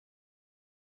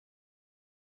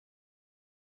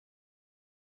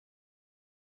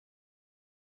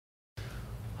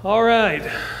All right.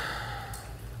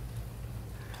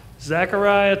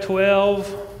 Zechariah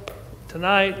 12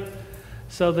 tonight.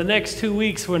 So the next 2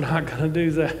 weeks we're not going to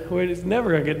do that. We're never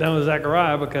going to get done with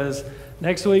Zechariah because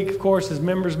next week, of course, is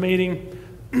members meeting.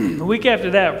 The week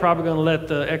after that, we're probably going to let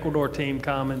the Ecuador team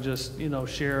come and just,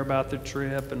 share about their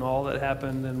trip and all that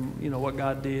happened and, what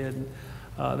God did.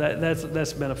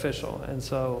 That's beneficial. And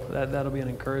so that'll be an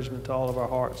encouragement to all of our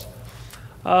hearts.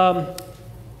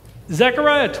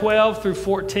 Zechariah 12 through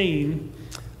 14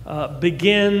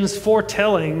 begins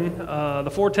foretelling,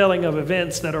 the foretelling of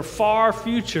events that are far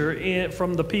future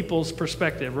from the people's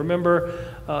perspective.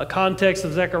 Remember, context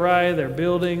of Zechariah, they're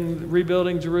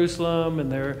rebuilding Jerusalem,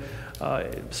 and their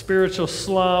spiritual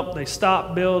slump. They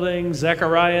stop building.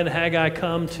 Zechariah and Haggai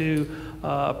come to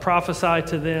prophesy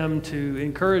to them, to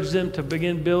encourage them to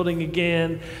begin building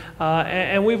again.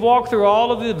 And we've walked through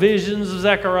all of the visions of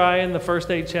Zechariah in the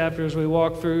first 8 chapters. We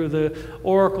walked through the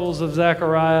oracles of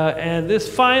Zechariah. And this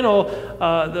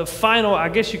the final, I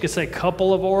guess you could say,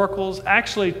 couple of oracles,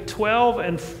 actually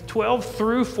 12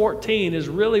 through 14 is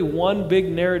really one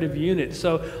big narrative unit.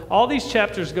 So all these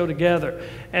chapters go together.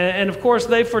 And of course,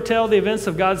 they foretell the events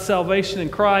of God's salvation in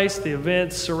Christ, the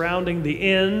events surrounding the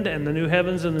end and the new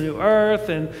heavens and the new earth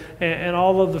and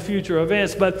all of the future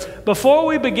events. But before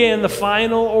we begin the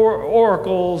final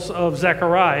oracles of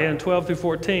Zechariah in 12 through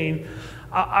 14,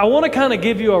 I want to kind of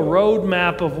give you a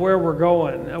roadmap of where we're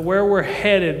going, where we're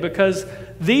headed, because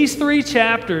these 3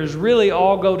 chapters really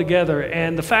all go together.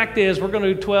 And the fact is, we're going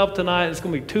to do 12 tonight. It's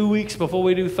going to be 2 weeks before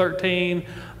we do 13.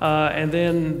 And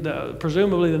then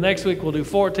presumably the next week we'll do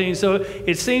 14. So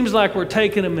it seems like we're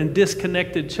taking them in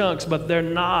disconnected chunks, but they're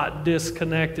not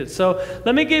disconnected. So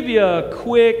let me give you a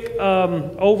quick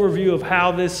overview of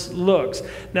how this looks.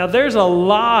 Now, there's a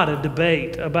lot of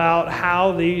debate about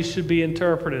how these should be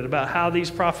interpreted, about how these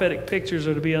prophetic pictures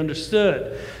are to be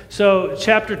understood. So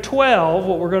chapter 12,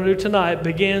 what we're going to do tonight,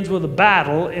 begins with a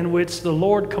battle in which the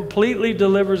Lord completely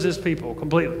delivers his people,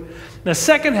 completely. The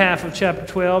second half of chapter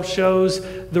 12 shows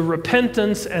the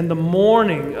repentance and the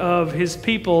mourning of his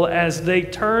people as they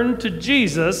turn to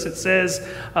Jesus. It says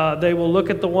they will look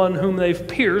at the one whom they've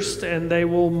pierced, and they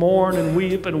will mourn and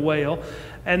weep and wail.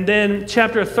 And then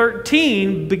chapter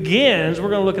 13 begins, we're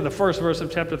going to look at the first verse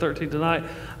of chapter 13 tonight.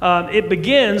 It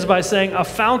begins by saying a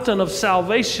fountain of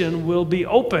salvation will be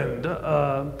opened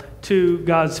to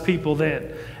God's people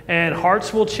then. And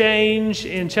hearts will change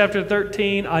in chapter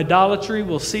 13. Idolatry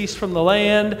will cease from the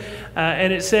land.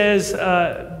 And it says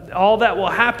all that will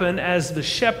happen as the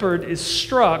shepherd is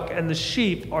struck and the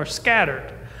sheep are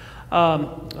scattered.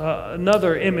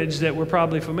 Another image that we're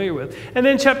probably familiar with. And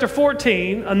then chapter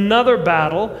 14, another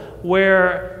battle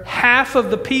where half of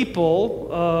the people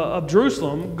of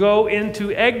Jerusalem go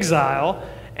into exile,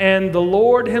 and the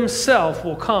Lord himself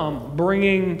will come,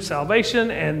 bringing salvation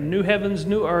and new heavens,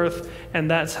 new earth, and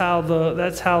that's how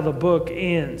the book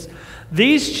ends.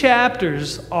 These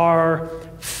chapters are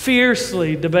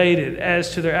fiercely debated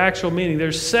as to their actual meaning.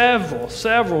 There's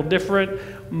several different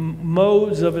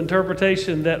modes of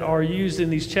interpretation that are used in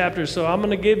these chapters. So I'm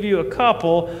going to give you a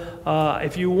couple.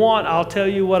 If you want, I'll tell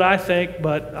you what I think,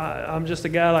 but I'm just a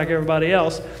guy like everybody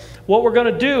else. What we're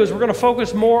going to do is we're going to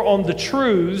focus more on the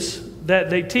truths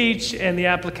that they teach and the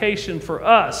application for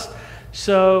us.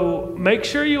 So make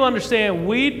sure you understand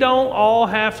we don't all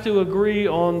have to agree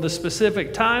on the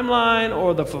specific timeline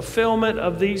or the fulfillment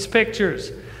of these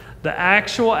pictures. The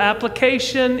actual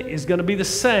application is going to be the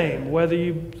same, whether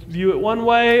you view it one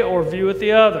way or view it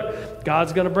the other.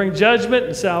 God's going to bring judgment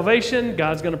and salvation.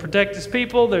 God's going to protect his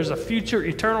people. There's a future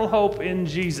eternal hope in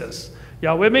Jesus.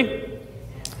 Y'all with me?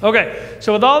 Okay,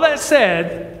 so with all that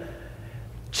said,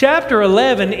 chapter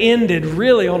 11 ended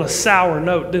really on a sour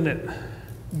note, didn't it?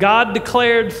 God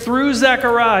declared through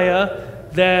Zechariah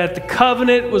that the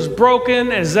covenant was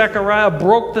broken as Zechariah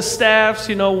broke the staffs.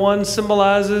 One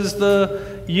symbolizes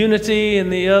the unity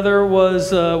and the other was,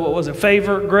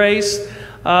 favor, grace.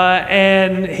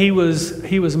 And he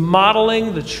was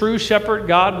modeling the true shepherd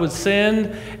God would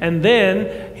send. And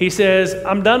then he says,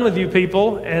 I'm done with you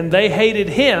people. And they hated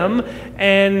him.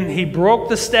 And he broke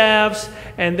the staffs.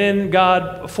 And then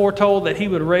God foretold that he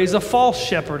would raise a false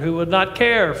shepherd who would not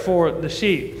care for the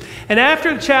sheep. And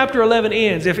after chapter 11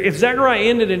 ends, if Zechariah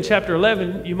ended in chapter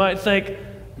 11, you might think,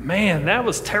 man, that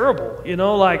was terrible.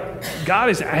 God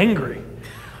is angry.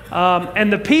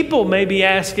 And the people may be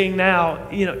asking now,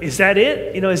 is that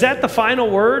it? Is that the final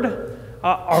word?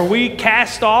 Are we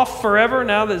cast off forever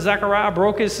now that Zechariah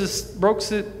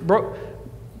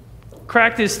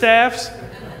cracked his staffs?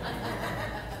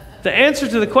 The answer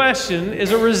to the question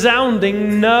is a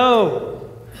resounding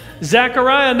no.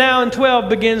 Zechariah now in 12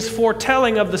 begins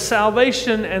foretelling of the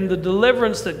salvation and the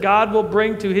deliverance that God will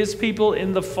bring to his people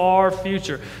in the far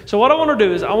future. So what I want to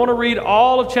do is I want to read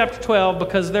all of chapter 12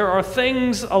 because there are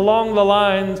things along the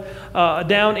lines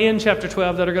down in chapter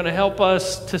 12 that are going to help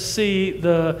us to see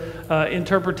the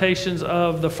interpretations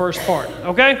of the first part.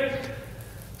 Okay?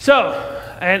 So,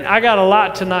 and I got a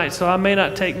lot tonight, so I may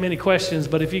not take many questions,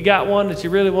 but if you got one that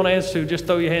you really want to answer to, just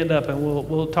throw your hand up and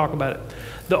we'll talk about it.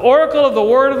 The oracle of the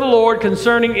word of the Lord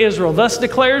concerning Israel. Thus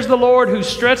declares the Lord, who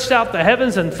stretched out the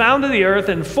heavens and founded the earth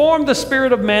and formed the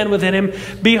spirit of man within him.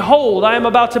 Behold, I am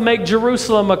about to make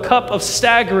Jerusalem a cup of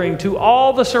staggering to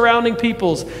all the surrounding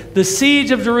peoples. The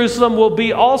siege of Jerusalem will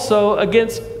be also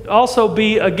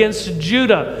be against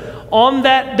Judah. On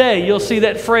that day, you'll see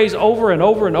that phrase over and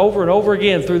over and over and over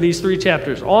again through these 3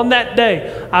 chapters. On that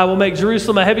day, I will make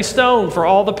Jerusalem a heavy stone for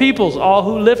all the peoples. All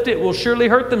who lift it will surely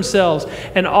hurt themselves,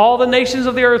 and all the nations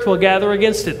of the earth will gather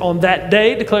against it. On that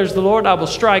day, declares the Lord, I will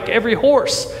strike every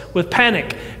horse with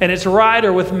panic, and its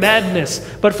rider with madness.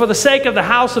 But for the sake of the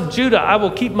house of Judah, I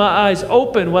will keep my eyes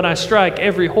open when I strike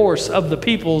every horse of the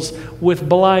peoples with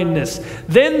blindness.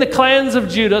 Then the clans of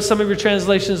Judah, some of your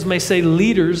translations may say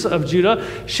leaders of Judah,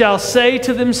 shall say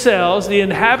to themselves, the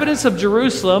inhabitants of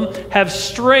Jerusalem have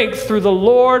strength through the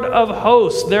Lord of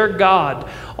hosts, their God.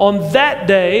 On that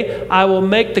day, I will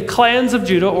make the clans of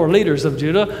Judah, or leaders of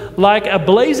Judah, like a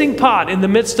blazing pot in the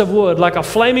midst of wood, like a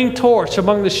flaming torch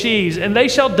among the sheaves, and they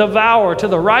shall devour to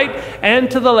the right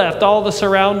and to the left all the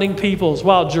surrounding peoples,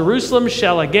 while Jerusalem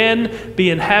shall again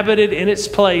be inhabited in its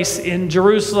place in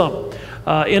Jerusalem.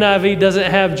 NIV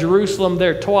doesn't have Jerusalem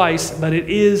there twice, but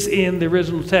it is in the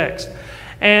original text.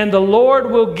 And the Lord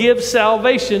will give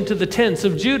salvation to the tents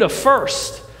of Judah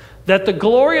first, that the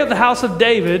glory of the house of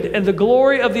David and the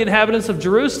glory of the inhabitants of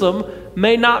Jerusalem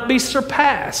may not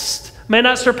surpass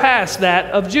that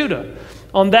of Judah.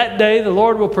 On that day, the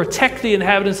Lord will protect the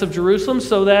inhabitants of Jerusalem,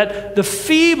 so that the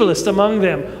feeblest among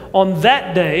them on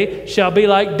that day shall be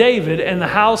like David, and the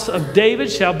house of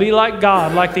David shall be like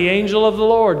God, like the angel of the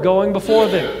Lord going before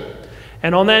them.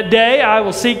 And on that day, I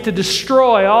will seek to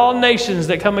destroy all nations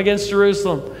that come against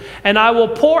Jerusalem. And I will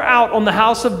pour out on the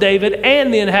house of David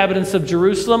and the inhabitants of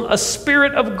Jerusalem a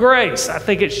spirit of grace. I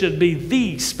think it should be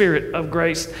the spirit of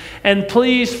grace. And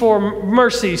pleas for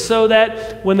mercy, so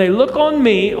that when they look on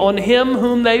me, on him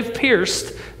whom they've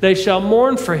pierced, they shall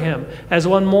mourn for him as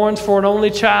one mourns for an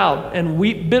only child, and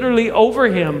weep bitterly over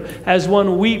him as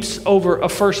one weeps over a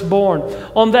firstborn.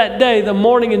 On that day, the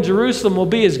mourning in Jerusalem will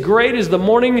be as great as the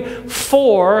mourning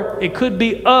for, it could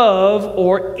be of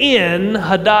or in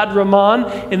Hadad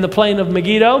Ramon in the plain of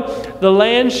Megiddo. The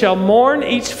land shall mourn,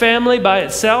 each family by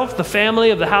itself, the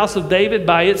family of the house of David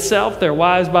by itself, their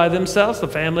wives by themselves, the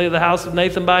family of the house of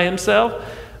Nathan by himself,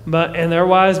 and their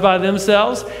wives by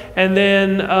themselves, and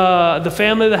then the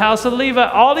family of the house of Levi,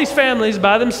 all these families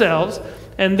by themselves.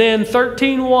 And then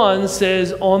 13:1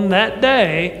 says, on that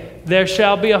day there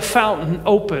shall be a fountain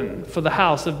open for the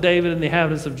house of David and the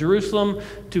inhabitants of Jerusalem,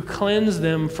 to cleanse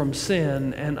them from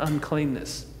sin and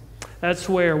uncleanness. That's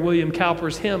where William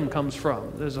Cowper's hymn comes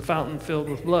from. There's a fountain filled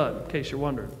with blood, in case you're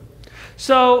wondering.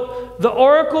 So the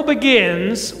oracle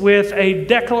begins with a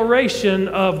declaration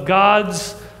of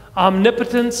God's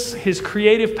omnipotence, his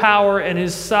creative power, and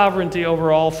his sovereignty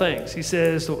over all things. He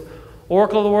says,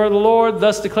 oracle of the word of the Lord,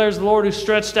 thus declares the Lord, who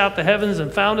stretched out the heavens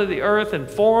and founded the earth and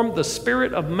formed the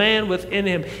spirit of man within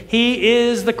him. He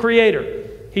is the creator.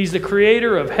 He's the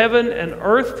creator of heaven and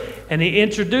earth, and he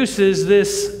introduces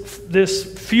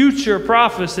this future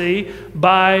prophecy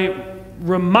by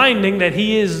reminding that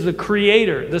he is the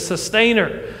creator, the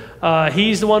sustainer.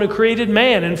 He's the one who created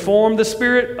man and formed the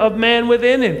spirit of man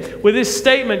within him. With this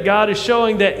statement, God is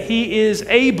showing that he is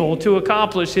able to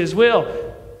accomplish his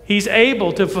will. He's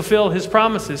able to fulfill his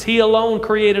promises. He alone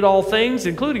created all things,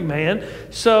 including man,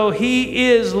 so he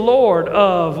is Lord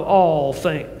of all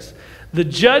things. The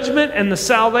judgment and the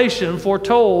salvation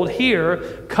foretold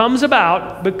here comes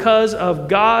about because of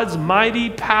God's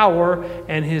mighty power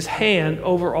and his hand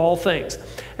over all things.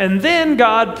 And then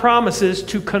God promises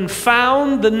to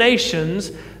confound the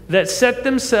nations that set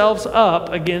themselves up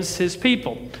against his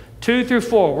people. 2 through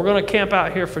 4. We're going to camp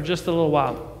out here for just a little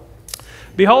while.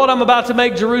 Behold, I'm about to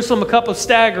make Jerusalem a cup of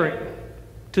staggering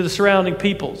to the surrounding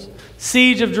peoples.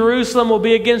 Siege of Jerusalem will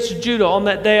be against Judah. On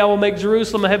that day I will make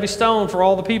Jerusalem a heavy stone for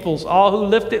all the peoples. All who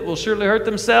lift it will surely hurt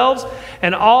themselves,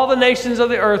 and all the nations of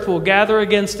the earth will gather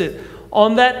against it.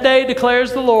 On that day,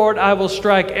 declares the Lord, I will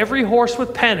strike every horse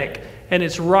with panic, and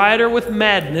its rider with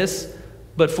madness.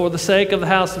 But for the sake of the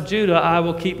house of Judah, I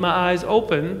will keep my eyes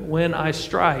open when I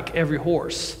strike every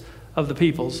horse of the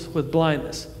peoples with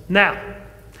blindness. Now,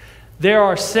 There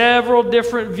are several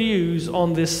different views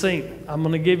on this scene. I'm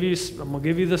going to give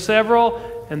you the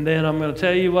several, and then I'm going to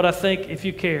tell you what I think if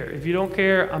you care. If you don't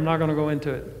care, I'm not going to go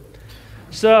into it.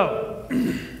 So,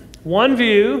 one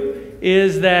view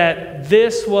is that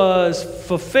this was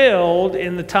fulfilled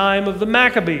in the time of the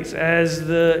Maccabees as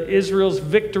Israel's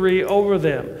victory over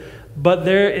them. But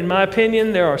in my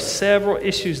opinion, there are several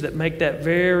issues that make that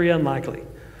very unlikely.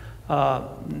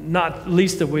 Not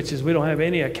least of which is we don't have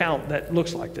any account that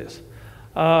looks like this.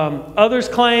 Others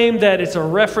claim that it's a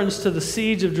reference to the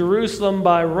siege of Jerusalem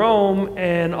by Rome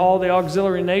and all the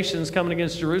auxiliary nations coming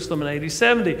against Jerusalem in AD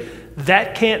 70.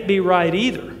 That can't be right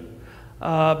either,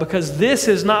 because this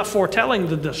is not foretelling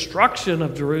the destruction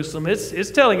of Jerusalem.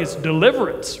 It's telling its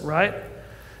deliverance, right?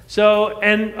 So,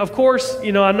 and of course,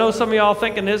 I know some of y'all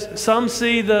thinking this. Some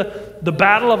see the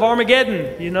battle of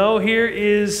Armageddon. Here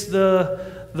is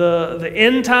the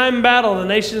end time battle. The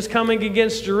nations coming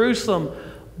against Jerusalem.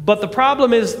 But the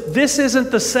problem is, this isn't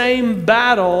the same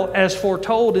battle as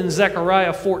foretold in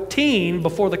Zechariah 14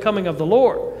 before the coming of the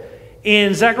Lord.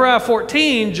 In Zechariah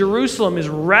 14, Jerusalem is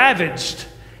ravaged,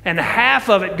 and half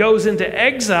of it goes into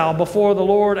exile before the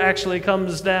Lord actually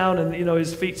comes down and,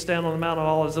 his feet's down on the Mount of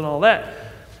Olives and all that.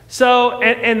 So,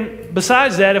 and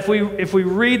besides that, if we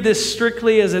read this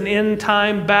strictly as an end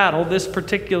time battle, this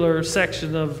particular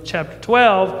section of chapter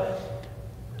 12,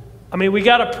 we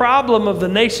got a problem of the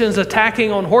nations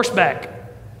attacking on horseback.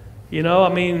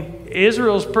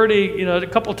 Israel's pretty, a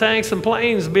couple tanks and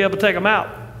planes to be able to take them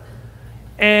out.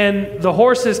 And the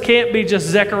horses can't be just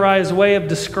Zechariah's way of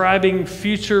describing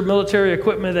future military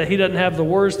equipment that he doesn't have the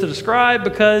words to describe,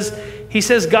 because he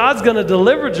says God's going to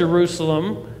deliver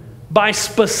Jerusalem by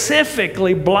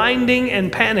specifically blinding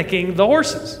and panicking the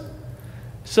horses.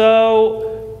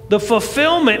 So the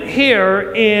fulfillment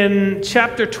here in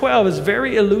chapter 12 is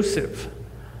very elusive.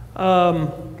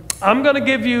 I'm going to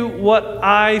give you what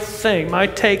I think, my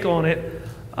take on it,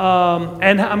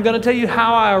 and I'm going to tell you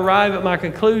how I arrive at my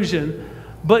conclusion.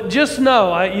 But just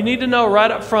know, you need to know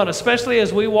right up front, especially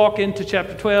as we walk into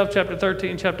chapter 12, chapter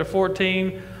 13, chapter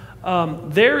 14,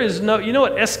 there is no, you know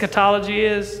what eschatology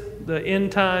is? The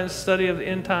end times, study of the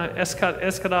end time.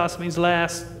 Eschatos means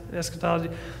last, eschatology.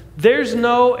 There's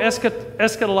no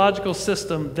eschatological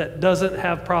system that doesn't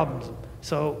have problems.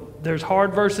 So there's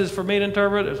hard verses for me to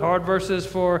interpret. There's hard verses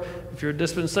for, if you're a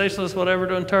dispensationalist, whatever,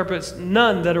 to interpret.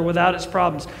 None that are without its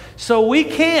problems. So we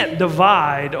can't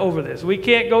divide over this. We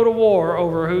can't go to war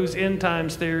over whose end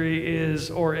times theory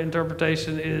is or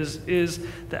interpretation is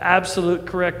the absolute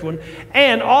correct one.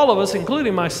 And all of us,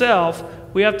 including myself,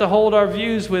 we have to hold our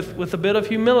views with a bit of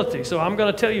humility. So I'm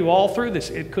going to tell you all through this.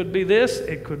 It could be this,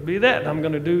 it could be that. I'm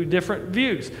going to do different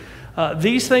views.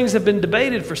 These things have been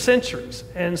debated for centuries,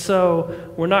 and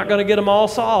so we're not going to get them all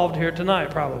solved here tonight,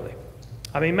 probably.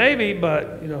 Maybe,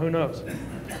 but who knows?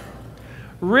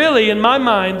 Really, in my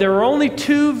mind, there are only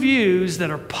two views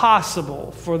that are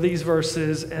possible for these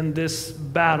verses and this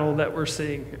battle that we're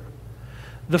seeing here.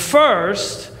 The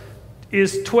first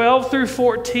is 12 through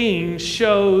 14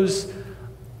 shows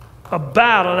a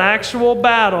battle, an actual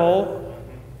battle,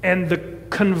 and the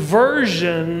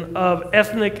conversion of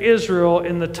ethnic Israel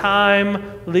in the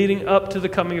time leading up to the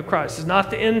coming of Christ. It's not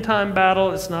the end time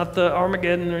battle. It's not the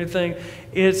Armageddon or anything.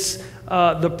 It's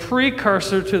the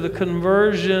precursor to the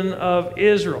conversion of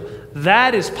Israel.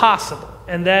 That is possible,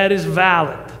 and that is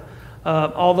valid.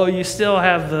 Although you still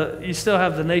have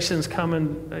the nations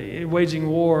coming, waging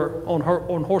war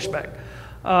on horseback.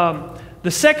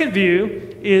 The second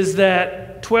view is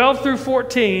that 12 through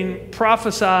 14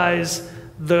 prophesies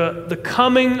the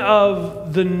coming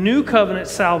of the new covenant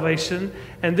salvation,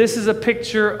 and this is a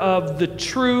picture of the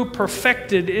true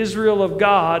perfected Israel of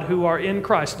God who are in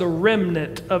Christ, the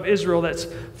remnant of Israel that's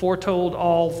foretold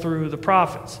all through the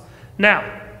prophets.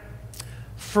 Now,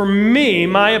 for me,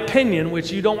 my opinion,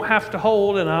 which you don't have to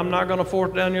hold, and I'm not going to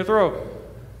force it down your throat,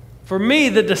 for me,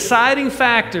 the deciding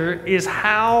factor is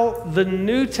how the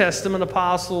New Testament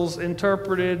apostles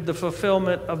interpreted the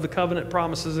fulfillment of the covenant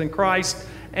promises in Christ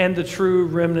and the true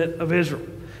remnant of Israel.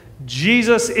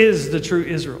 Jesus is the true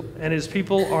Israel, and his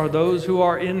people are those who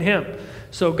are in him.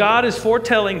 So God is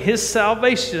foretelling his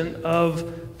salvation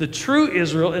of the true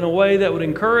Israel in a way that would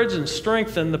encourage and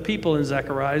strengthen the people in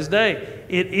Zechariah's day.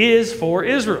 It is for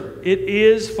Israel. It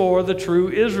is for the true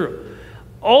Israel.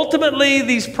 Ultimately,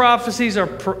 these prophecies are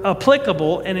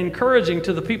applicable and encouraging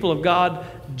to the people of God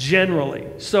generally.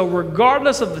 So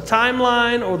regardless of the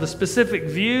timeline or the specific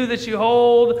view that you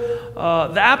hold,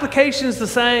 the application is the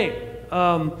same.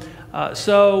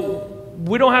 So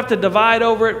we don't have to divide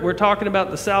over it. We're talking about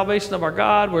the salvation of our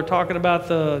God. We're talking about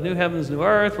the new heavens, new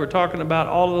earth. We're talking about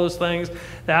all of those things.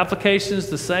 The application is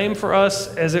the same for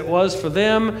us as it was for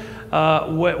them.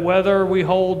 Whether we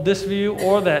hold this view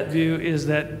or that view is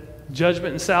that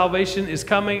judgment and salvation is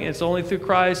coming. It's only through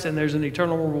Christ, and there's an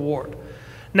eternal reward.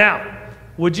 Now,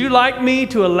 would you like me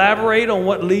to elaborate on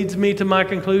what leads me to my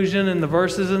conclusion in the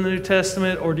verses in the New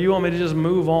Testament, or do you want me to just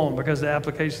move on because the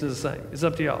application is the same? It's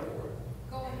up to y'all.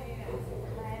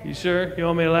 You sure? You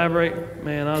want me to elaborate?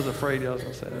 Man, I was afraid y'all was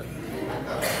going to say that.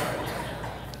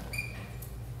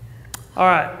 All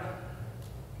right.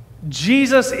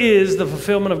 Jesus is the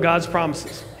fulfillment of God's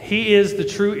promises. He is the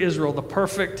true Israel, the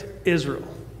perfect Israel.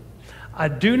 I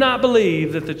do not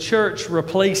believe that the church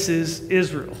replaces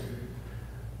Israel.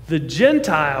 The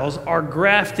Gentiles are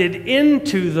grafted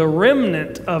into the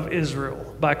remnant of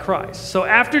Israel by Christ. So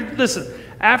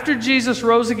after Jesus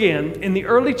rose again, in the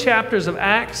early chapters of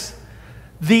Acts,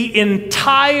 the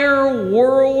entire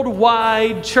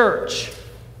worldwide church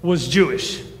was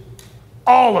Jewish.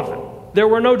 All of them. There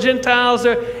were no Gentiles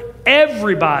there.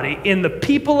 Everybody in the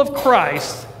people of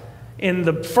Christ, in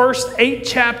the first 8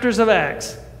 chapters of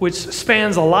Acts, which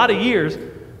spans a lot of years,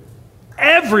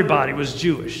 everybody was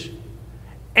Jewish.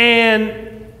 And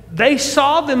they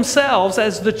saw themselves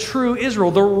as the true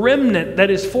Israel, the remnant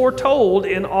that is foretold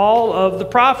in all of the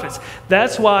prophets.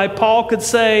 That's why Paul could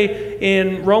say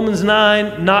in Romans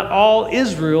 9, not all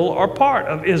Israel are part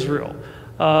of Israel.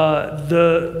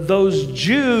 Those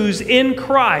Jews in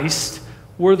Christ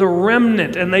were the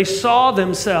remnant, and they saw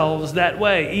themselves that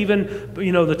way. Even,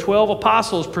 the 12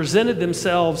 apostles presented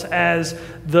themselves as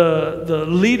the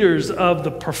leaders of the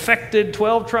perfected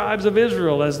 12 tribes of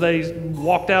Israel as they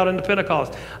walked out into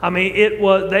Pentecost. I mean,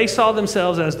 they saw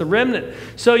themselves as the remnant.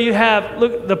 So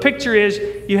the picture is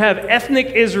you have ethnic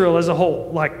Israel as a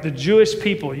whole, like the Jewish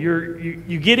people.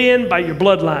 You get in by your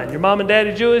bloodline. Your mom and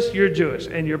daddy Jewish, you're Jewish,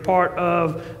 and you're part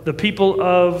of the people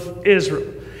of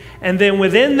Israel. And then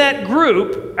within that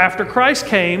group, after Christ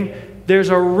came, there's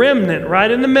a remnant right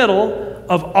in the middle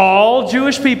of all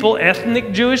Jewish people,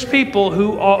 ethnic Jewish people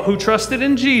who trusted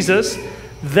in Jesus.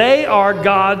 They are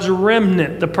God's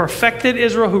remnant, the perfected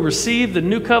Israel who received the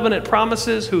new covenant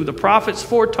promises, who the prophets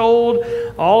foretold,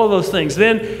 all of those things.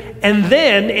 Then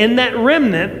in that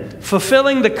remnant,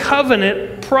 fulfilling the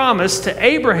covenant promise to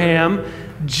Abraham,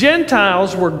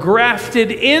 Gentiles were grafted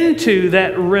into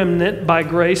that remnant by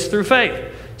grace through faith.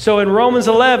 So in Romans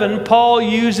 11, Paul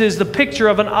uses the picture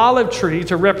of an olive tree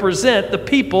to represent the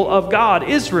people of God,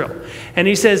 Israel. And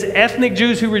he says ethnic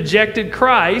Jews who rejected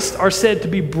Christ are said to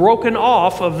be broken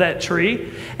off of that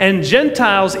tree, and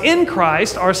Gentiles in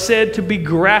Christ are said to be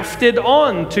grafted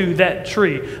onto that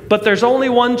tree. But there's only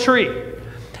one tree.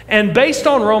 And based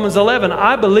on Romans 11,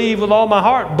 I believe with all my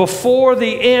heart, before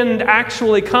the end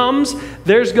actually comes,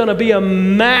 there's going to be a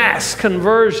mass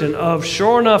conversion of,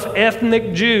 sure enough,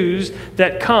 ethnic Jews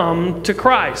that come to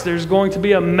Christ. There's going to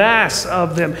be a mass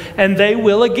of them. And they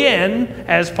will again,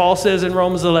 as Paul says in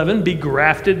Romans 11, be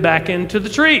grafted back into the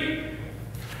tree.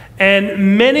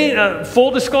 And many,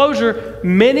 full disclosure,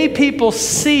 many people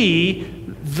see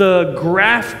the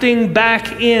grafting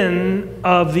back in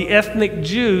of the ethnic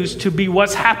Jews to be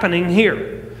what's happening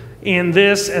here in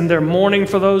this, and they're mourning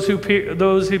for those who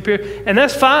peer, and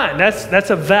that's fine. That's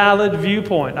a valid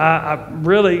viewpoint.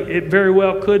 It very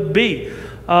well could be,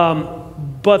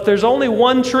 but there's only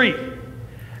one tree,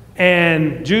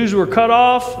 and Jews were cut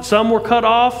off. Some were cut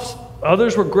off.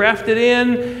 Others were grafted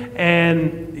in,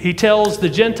 and he tells the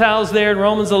Gentiles there in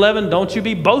Romans 11, don't you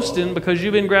be boasting because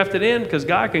you've been grafted in, because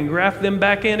God can graft them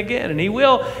back in again, and he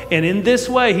will. And in this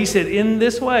way, he said, in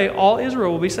this way, all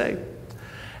Israel will be saved.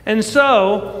 And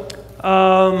so,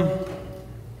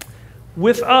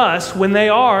 with us,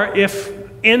 if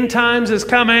end times is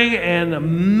coming and a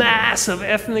mass of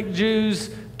ethnic Jews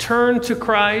turn to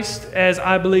Christ, as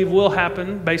I believe will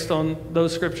happen based on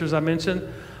those scriptures I mentioned,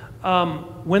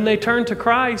 when they turn to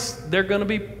Christ, they're going to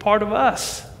be part of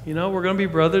us. We're going to be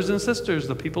brothers and sisters,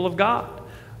 the people of God,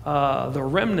 the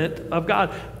remnant of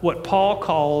God. What Paul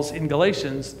calls in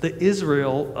Galatians, the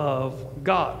Israel of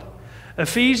God.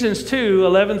 Ephesians 2,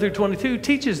 11 through 22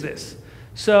 teaches this.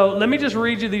 So let me just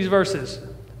read you these verses.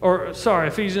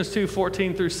 Ephesians 2,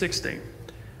 14 through 16.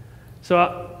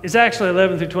 So it's actually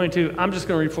 11 through 22. I'm just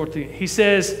going to read 14. He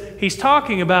says, he's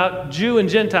talking about Jew and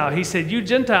Gentile. He said, you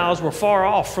Gentiles were far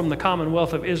off from the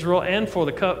commonwealth of Israel and from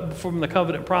the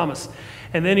covenant promise.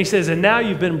 And then he says, and now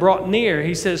you've been brought near.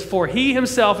 He says, for he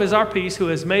himself is our peace, who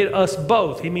has made us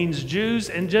both. He means Jews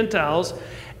and Gentiles,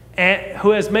 and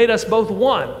who has made us both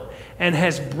one, and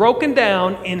has broken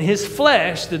down in his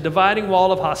flesh the dividing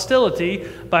wall of hostility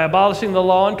by abolishing the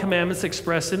law and commandments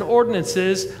expressed in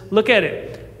ordinances. Look at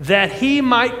it. That he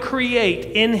might create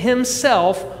in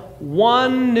himself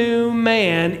one new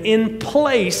man in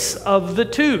place of the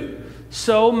two,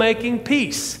 so making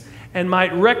peace, and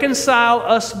might reconcile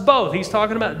us both. He's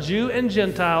talking about Jew and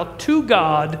Gentile to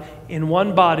God in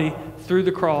one body through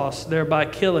the cross, thereby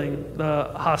killing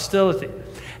the hostility.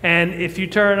 And if you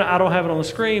turn, I don't have it on the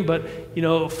screen, but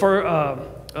for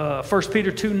 1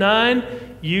 Peter 2:9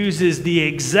 uses the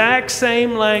exact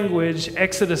same language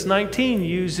Exodus 19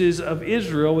 uses of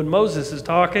Israel when Moses is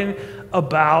talking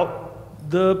about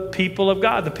the people of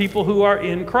God, the people who are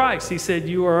in Christ. He said,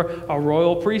 you are a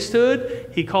royal priesthood.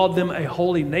 He called them a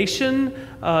holy nation.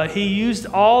 He used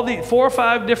all the 4 or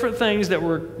 5 different things that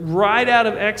were right out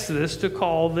of Exodus to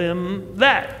call them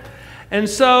that. And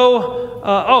so,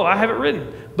 I have it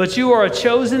written. But you are a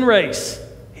chosen race.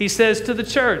 He says to the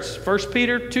church, 1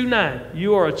 Peter 2:9,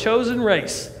 you are a chosen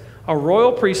race, a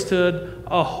royal priesthood,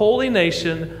 a holy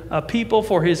nation, a people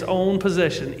for his own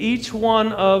possession. Each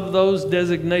one of those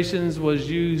designations was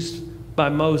used by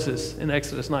Moses in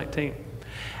Exodus 19.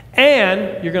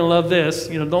 And you're going to love this.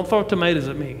 Don't throw tomatoes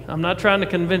at me. I'm not trying to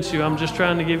convince you. I'm just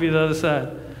trying to give you the other side.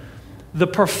 The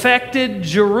perfected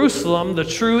Jerusalem, the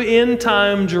true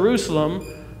end-time Jerusalem,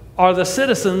 are the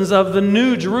citizens of the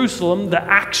new Jerusalem, the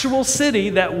actual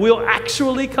city that will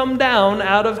actually come down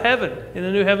out of heaven in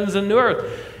the new heavens and new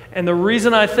earth. And the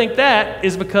reason I think that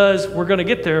is because we're going to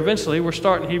get there eventually. We're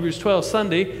starting Hebrews 12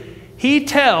 Sunday. He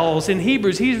tells in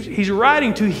Hebrews, he's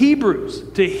writing to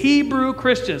Hebrews, to Hebrew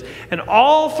Christians. And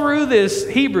all through this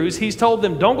Hebrews, he's told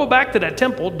them, don't go back to that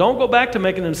temple. Don't go back to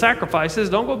making them sacrifices.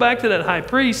 Don't go back to that high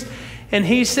priest. And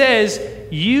he says,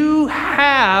 you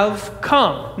have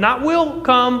come, not will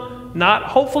come, not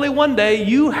hopefully one day,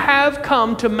 you have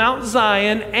come to Mount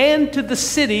Zion and to the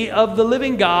city of the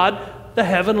living God, the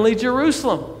heavenly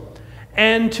Jerusalem,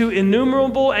 and to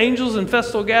innumerable angels and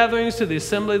festal gatherings, to the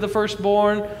assembly of the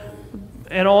firstborn,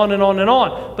 and on and on and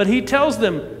on. But he tells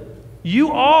them,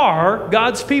 you are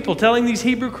God's people, telling these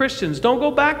Hebrew Christians, don't go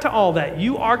back to all that.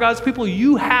 You are God's people.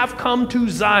 You have come to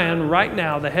Zion right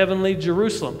now, the heavenly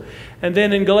Jerusalem. And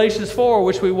then in Galatians 4,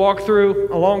 which we walked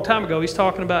through a long time ago, he's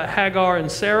talking about Hagar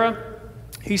and Sarah.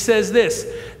 He says this,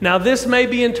 now this may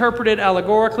be interpreted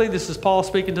allegorically. This is Paul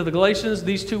speaking to the Galatians.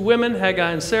 These 2 women,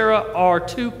 Hagar and Sarah, are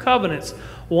 2 covenants.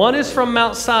 One is from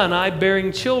Mount Sinai,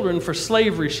 bearing children for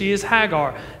slavery. She is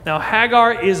Hagar. Now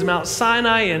Hagar is Mount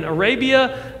Sinai in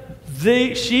Arabia.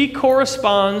 She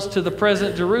corresponds to the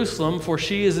present Jerusalem, for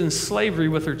she is in slavery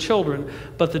with her children.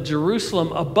 But the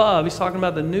Jerusalem above, he's talking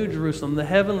about the new Jerusalem, the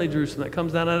heavenly Jerusalem that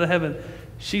comes down out of heaven.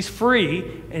 She's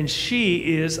free, and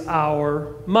she is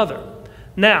our mother.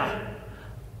 Now,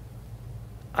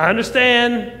 I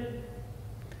understand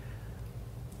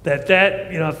that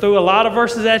I threw a lot of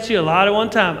verses at you, a lot at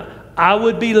one time. I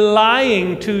would be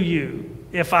lying to you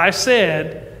if I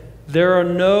said there are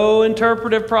no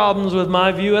interpretive problems with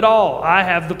my view at all. I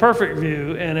have the perfect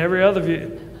view and every other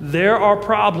view. There are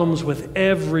problems with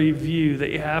every view that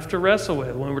you have to wrestle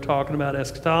with when we're talking about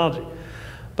eschatology.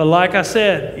 But like I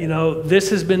said,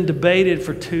 this has been debated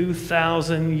for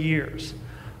 2,000 years.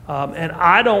 And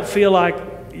I don't feel like,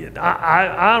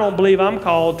 I don't believe I'm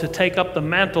called to take up the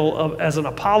mantle as an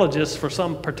apologist for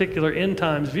some particular end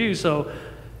times view. So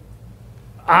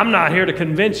I'm not here to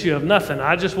convince you of nothing.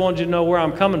 I just want you to know where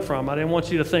I'm coming from. I didn't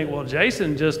want you to think, well,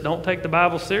 Jason, just don't take the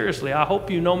Bible seriously. I hope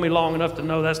you know me long enough to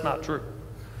know that's not true.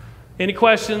 Any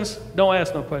questions? Don't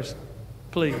ask no questions,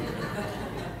 please.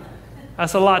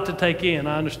 That's a lot to take in,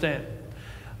 I understand.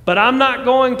 But I'm not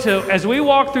going to, as we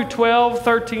walk through 12,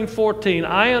 13, 14,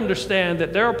 I understand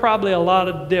that there are probably a lot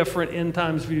of different end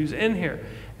times views in here.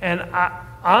 And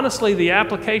honestly, the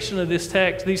application of these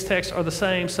texts are the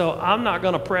same, so I'm not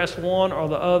going to press one or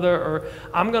the other, or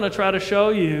I'm going to try to show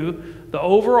you the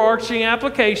overarching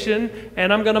application,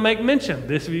 and I'm going to make mention.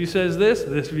 This view says this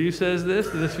view says this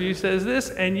view says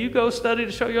this, and you go study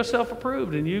to show yourself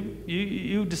approved, and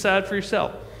you decide for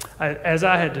yourself, as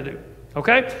I had to do.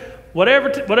 Okay?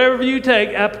 Whatever view you take,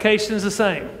 application is the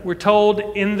same. We're told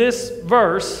in these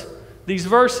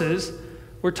verses,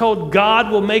 we're told God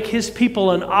will make his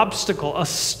people an obstacle, a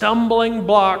stumbling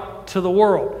block to the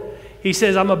world. He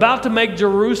says, I'm about to make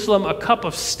Jerusalem a cup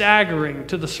of staggering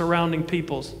to the surrounding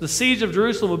peoples. The siege of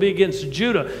Jerusalem will be against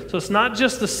Judah. So it's not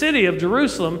just the city of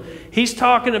Jerusalem. He's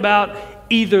talking about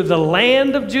either the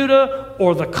land of Judah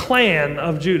or the clan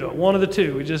of Judah. One of the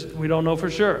two. We don't know for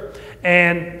sure.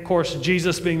 And, of course,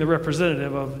 Jesus being the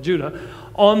representative of Judah.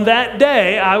 On that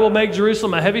day, I will make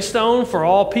Jerusalem a heavy stone for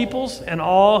all peoples, and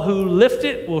all who lift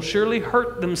it will surely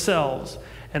hurt themselves.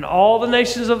 and all the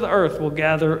nations of the earth will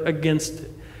gather against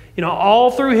it. You know,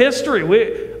 all through history,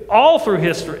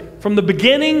 from the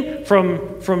beginning,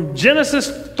 from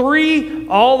Genesis 3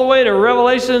 all the way to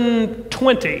Revelation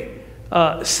 20,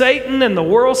 Satan and the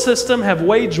world system have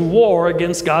waged war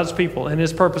against God's people and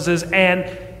his purposes, and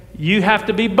you have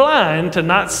to be blind to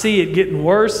not see it getting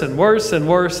worse and worse and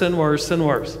worse and worse and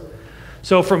worse.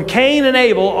 So from Cain and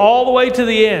Abel all the way to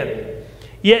the end.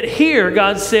 Yet here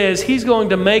God says he's going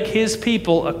to make his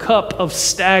people a cup of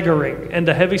staggering and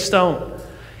a heavy stone.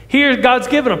 Here God's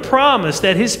given a promise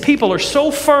that his people are so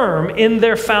firm in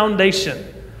their foundation,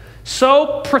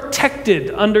 so protected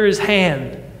under his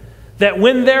hand, that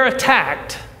when they're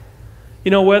attacked, you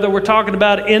know, whether we're talking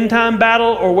about end-time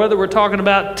battle or whether we're talking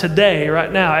about today,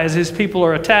 right now, as his people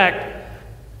are attacked,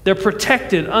 they're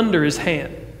protected under his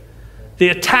hand. The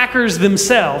attackers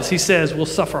themselves, he says, will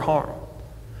suffer harm.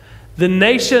 The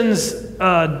nations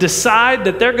decide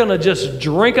that they're going to just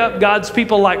drink up God's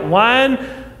people like wine,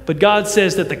 but God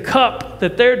says that the cup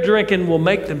that they're drinking will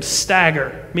make them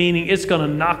stagger, meaning it's going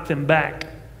to knock them back.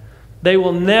 They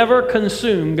will never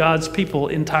consume God's people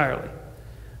entirely.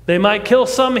 They might kill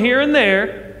some here and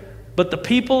there, but the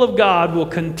people of God will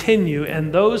continue,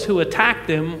 and those who attack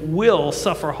them will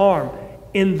suffer harm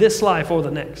in this life or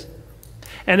the next.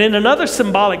 And in another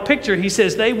symbolic picture, he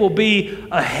says they will be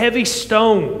a heavy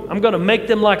stone. I'm going to make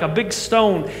them like a big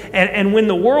stone. And when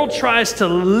the world tries to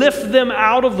lift them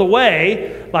out of the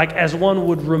way, like as one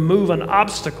would remove an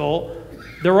obstacle,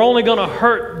 they're only going to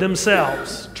hurt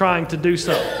themselves trying to do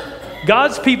so.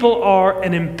 God's people are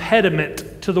an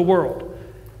impediment to the world.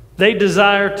 They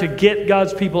desire to get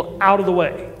God's people out of the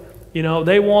way. You know,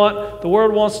 the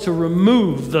world wants to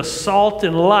remove the salt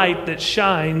and light that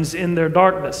shines in their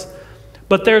darkness.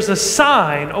 But there's a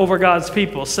sign over God's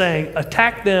people saying,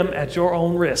 attack them at your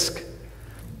own risk.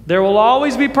 There will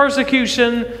always be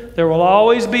persecution. There will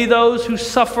always be those who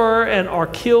suffer and are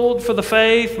killed for the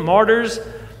faith, martyrs.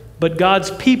 But God's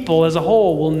people as a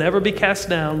whole will never be cast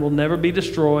down, will never be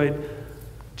destroyed.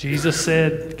 Jesus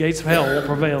said, the gates of hell will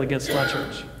prevail against my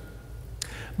church.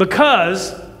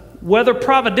 Because whether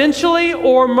providentially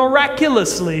or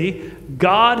miraculously,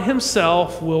 God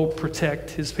himself will protect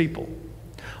his people.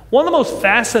 One of the most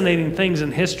fascinating things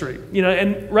in history, you know,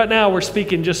 and right now we're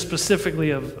speaking just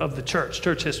specifically of the church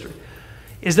history,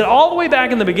 is that all the way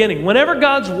back in the beginning, whenever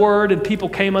God's word and people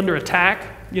came under attack,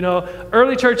 you know,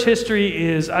 early church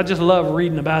history is, I just love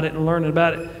reading about it and learning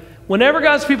about it. Whenever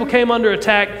God's people came under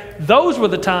attack, those were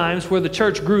the times where the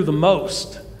church grew the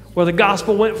most, where the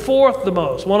gospel went forth the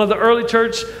most. One of the early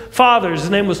church fathers, his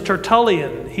name was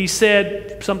Tertullian. He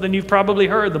said something you've probably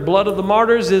heard, the blood of the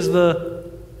martyrs is the...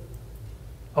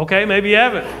 Okay, maybe you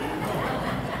haven't.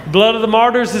 Blood of the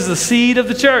martyrs is the seed of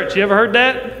the church. You ever heard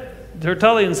that?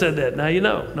 Tertullian said that. Now you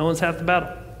know. No one's half the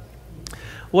battle.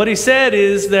 What he said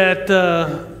is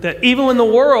that even when the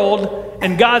world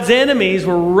and God's enemies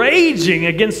were raging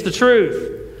against the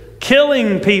truth,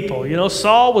 killing people, you know,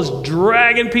 Saul was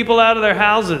dragging people out of their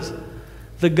houses,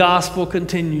 the gospel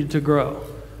continued to grow.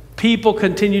 People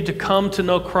continued to come to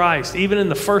know Christ, even in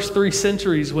the first 3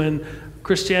 centuries when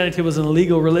Christianity was an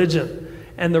illegal religion.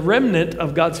 And the remnant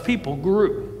of God's people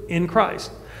grew in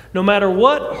Christ. No matter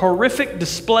what horrific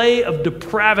display of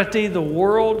depravity the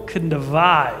world can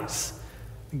devise,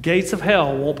 the gates of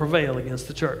hell won't prevail against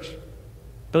the church.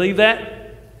 Believe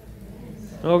that?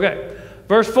 Okay.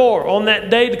 Verse 4, on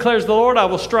that day, declares the Lord, I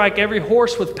will strike every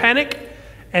horse with panic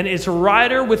and its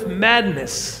rider with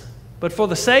madness. But for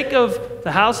the sake of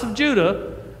the house of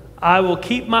Judah, I will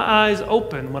keep my eyes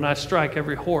open when I strike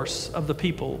every horse of the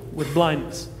people with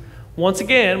blindness. Once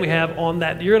again, we have on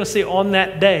that, you're going to see on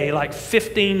that day like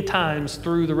 15 times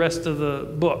through the rest of the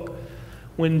book.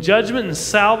 When judgment and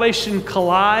salvation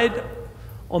collide,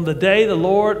 on that day the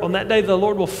Lord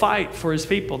will fight for his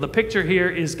people. The picture here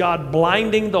is God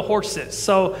blinding the horses.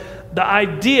 So the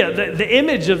idea, the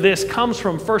image of this comes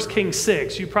from 1 Kings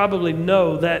 6. You probably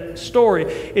know that story.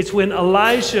 It's when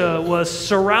Elijah was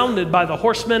surrounded by the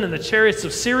horsemen and the chariots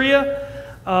of Syria.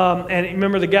 And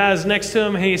remember the guys next to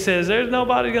him, he says, there's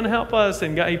nobody going to help us.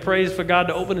 And he prays for God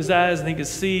to open his eyes and he could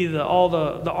see all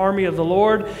the army of the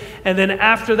Lord. And then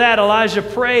after that, Elijah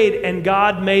prayed and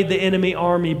God made the enemy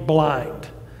army blind.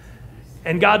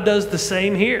 And God does the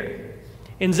same here.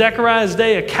 In Zechariah's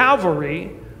day, a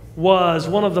cavalry was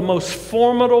one of the most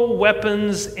formidable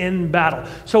weapons in battle.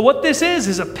 So what this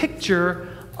is a picture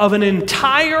of an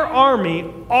entire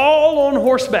army all on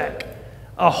horseback.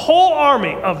 A whole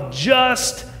army of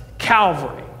just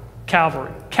cavalry.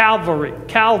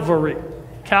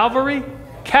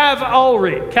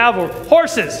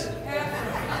 Horses.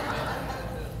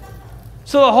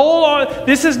 So the whole,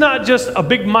 this is not just a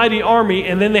big mighty army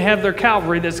and then they have their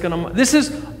cavalry that's going to, this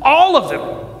is all of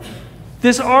them.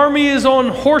 This army is on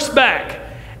horseback,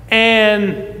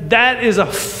 and that is a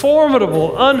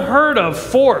formidable, unheard of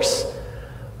force.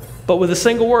 But with a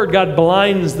single word, God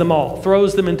blinds them all,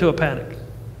 throws them into a panic.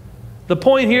 The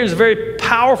point here is a very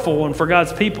powerful one for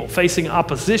God's people facing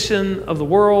opposition of the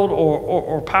world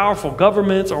or powerful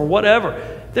governments or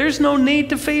whatever. There's no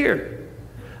need to fear.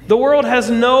 The world has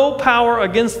no power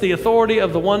against the authority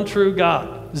of the one true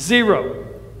God. Zero.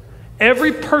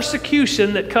 Every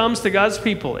persecution that comes to God's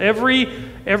people, every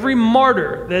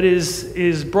martyr that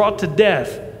is brought to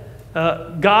death,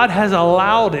 God has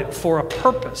allowed it for a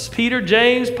purpose. Peter,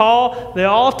 James, Paul, they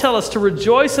all tell us to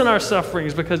rejoice in our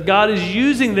sufferings because God is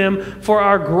using them for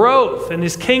our growth in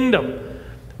His kingdom.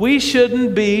 We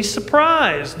shouldn't be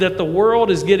surprised that the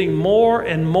world is getting more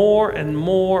and more and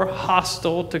more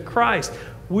hostile to Christ.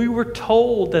 We were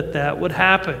told that that would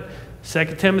happen.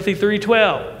 2 Timothy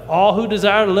 3:12, all who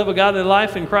desire to live a godly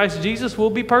life in Christ Jesus will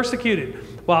be persecuted,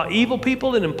 while evil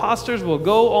people and impostors will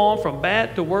go on from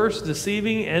bad to worse,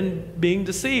 deceiving and being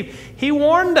deceived. He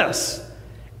warned us.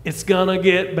 It's going to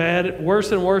get bad,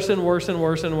 worse and worse and worse and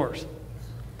worse and worse.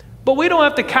 But we don't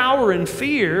have to cower in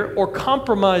fear or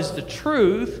compromise the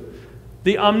truth.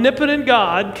 The omnipotent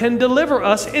God can deliver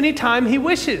us anytime He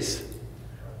wishes.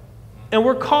 And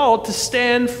we're called to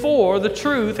stand for the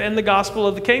truth and the gospel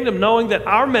of the kingdom, knowing that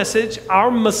our message,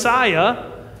 our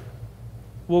Messiah,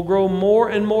 will grow more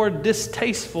and more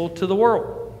distasteful to the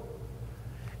world.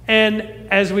 And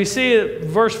as we see it,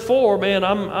 verse 4, man,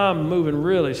 I'm moving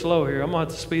really slow here. I'm going to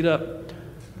have to speed up.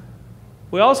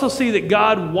 We also see that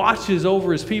God watches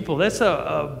over His people. That's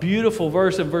a beautiful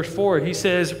verse in verse 4. He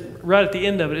says, right at the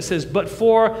end of it, it says, but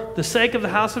for the sake of the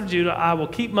house of Judah, I will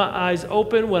keep my eyes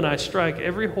open when I strike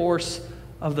every horse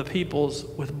of the peoples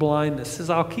with blindness. He says,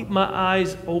 I'll keep my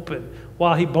eyes open.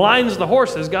 While He blinds the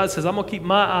horses, God says, I'm going to keep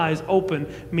my eyes open,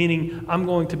 meaning I'm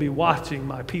going to be watching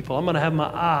my people. I'm going to have my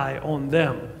eye on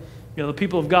them. You know, the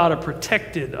people of God are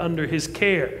protected under His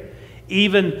care.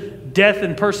 Even death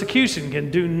and persecution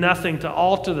can do nothing to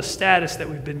alter the status that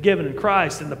we've been given in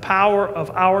Christ and the power of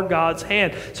our God's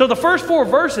hand. So the first 4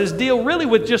 verses deal really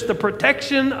with just the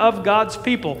protection of God's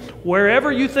people. Wherever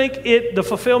you think the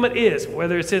fulfillment is,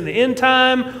 whether it's in the end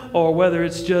time or whether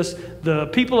it's just the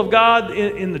people of God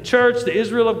in the church, the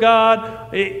Israel of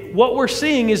God, what we're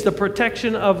seeing is the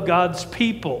protection of God's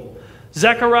people.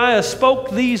 Zechariah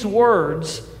spoke these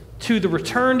words to the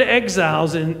returned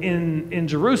exiles in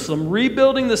Jerusalem,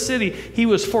 rebuilding the city. He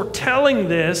was foretelling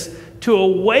this to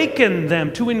awaken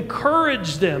them, to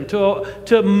encourage them,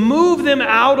 to move them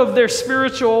out of their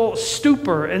spiritual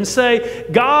stupor and say,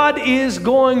 God is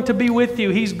going to be with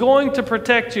you. He's going to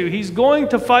protect you. He's going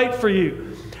to fight for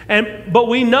you. But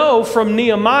we know from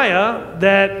Nehemiah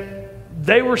that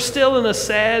they were still in a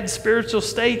sad spiritual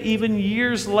state even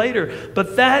years later.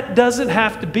 But that doesn't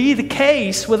have to be the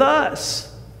case with us.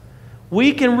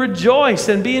 We can rejoice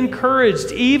and be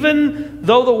encouraged even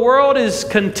though the world is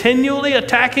continually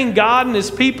attacking God and His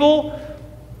people.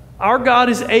 Our God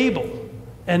is able,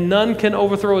 and none can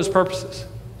overthrow His purposes.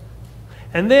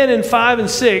 And then in 5 and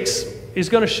 6, He's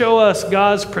going to show us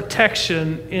God's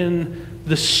protection in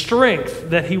the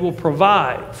strength that He will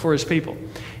provide for His people.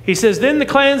 He says, then the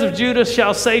clans of Judah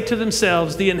shall say to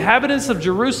themselves, the inhabitants of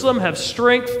Jerusalem have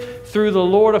strength through the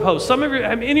Lord of hosts. Some of you,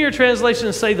 any of your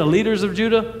translations say the leaders of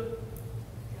Judah?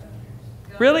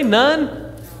 Really?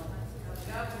 None?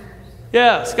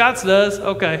 Yeah, Scott's does.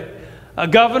 Okay.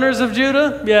 Governors of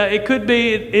Judah? Yeah, it could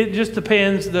be. It just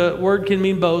depends. The word can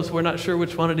mean both. We're not sure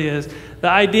which one it is. The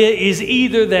idea is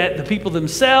either that the people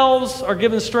themselves are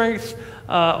given strength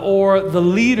or the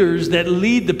leaders that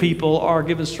lead the people are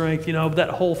given strength. You know, that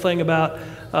whole thing about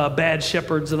bad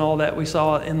shepherds and all that we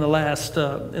saw in the last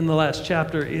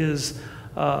chapter is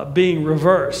being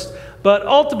reversed. But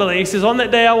ultimately, he says, on that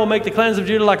day I will make the clans of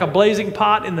Judah like a blazing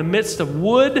pot in the midst of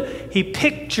wood. He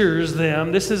pictures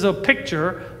them. This is a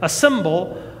picture, a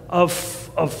symbol of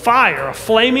fire, a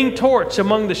flaming torch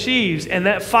among the sheaves. And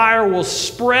that fire will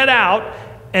spread out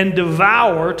and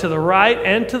devour to the right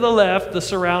and to the left the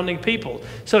surrounding people.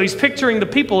 So he's picturing the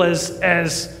people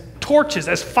as torches,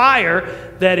 as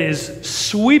fire that is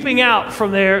sweeping out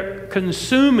from there,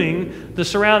 consuming the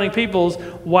surrounding peoples,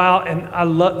 and I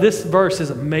love this verse is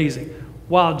amazing.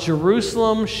 While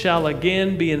Jerusalem shall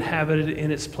again be inhabited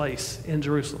in its place in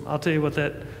Jerusalem. I'll tell you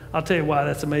why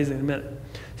that's amazing in a minute.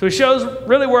 So he shows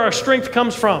really where our strength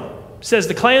comes from. He says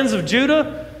the clans of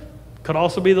Judah could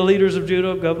also be the leaders of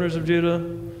Judah, governors of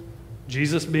Judah,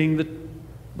 Jesus being the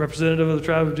representative of the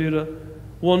tribe of Judah,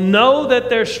 will know that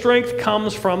their strength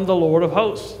comes from the Lord of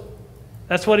hosts.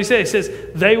 That's what he says. He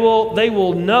says, they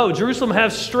will know. Jerusalem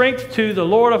has strength to the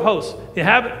Lord of hosts.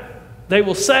 They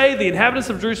will say, the inhabitants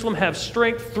of Jerusalem have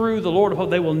strength through the Lord of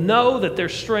hosts. They will know that their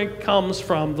strength comes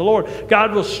from the Lord.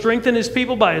 God will strengthen his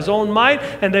people by his own might,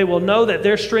 and they will know that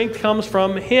their strength comes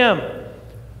from him.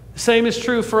 The same is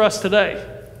true for us today.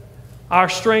 Our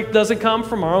strength doesn't come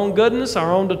from our own goodness,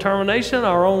 our own determination,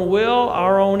 our own will,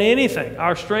 our own anything.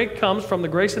 Our strength comes from the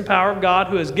grace and power of God,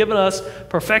 who has given us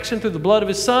perfection through the blood of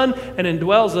his Son and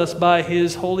indwells us by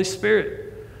his Holy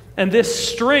Spirit. And this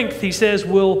strength, he says,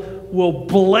 will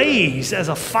blaze as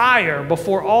a fire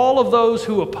before all of those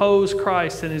who oppose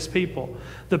Christ and his people.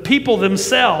 The people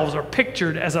themselves are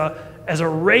pictured as a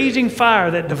raging fire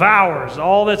that devours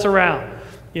all that's around.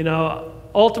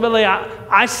 Ultimately,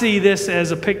 I see this as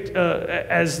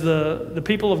the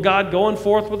people of God going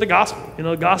forth with the gospel.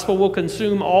 The gospel will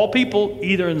consume all people,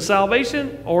 either in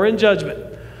salvation or in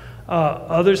judgment.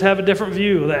 Others have a different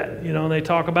view of that. And they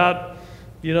talk about,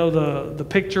 the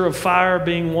picture of fire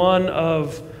being one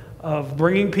of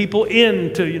bringing people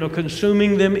into,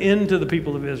 consuming them into the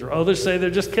people of Israel. Others say they're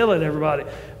just killing everybody.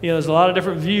 There's a lot of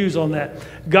different views on that.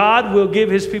 God will give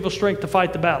his people strength to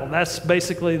fight the battle. That's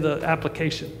basically the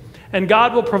application. And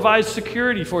God will provide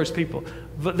security for his people.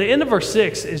 But the end of verse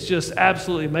 6 is just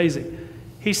absolutely amazing.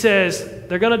 He says,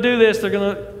 they're going to do this.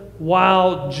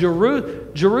 While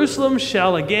Jerusalem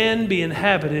shall again be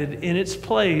inhabited in its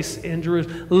place in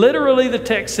Jerusalem. Literally, the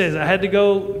text says, I had to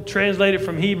go translate it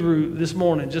from Hebrew this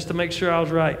morning just to make sure I was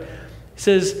right. It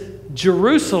says,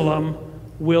 Jerusalem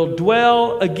will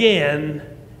dwell again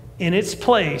in its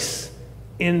place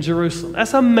in Jerusalem.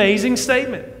 That's an amazing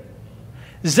statement.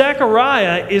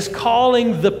 Zechariah is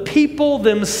calling the people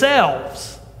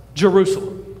themselves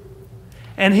Jerusalem.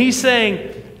 And he's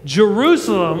saying,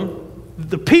 Jerusalem,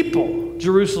 the people,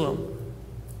 Jerusalem,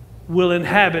 will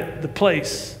inhabit the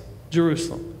place,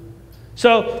 Jerusalem.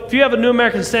 So if you have a New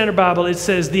American Standard Bible, it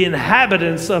says the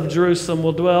inhabitants of Jerusalem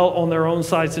will dwell on their own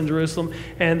sites in Jerusalem.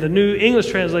 And the New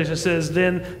English translation says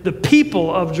then the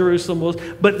people of Jerusalem will.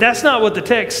 But that's not what the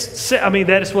text says. I mean,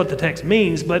 that is what the text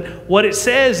means. But what it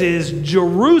says is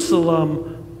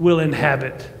Jerusalem will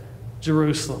inhabit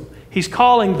Jerusalem. He's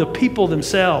calling the people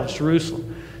themselves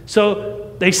Jerusalem.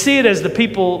 So they see it as the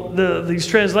people, these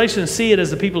translations see it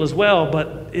as the people as well,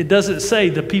 but it doesn't say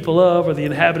the people of or the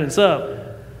inhabitants of.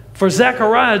 For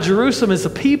Zechariah, Jerusalem is a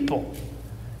people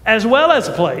as well as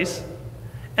a place,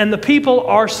 and the people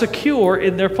are secure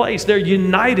in their place. They're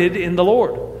united in the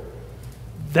Lord.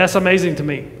 That's amazing to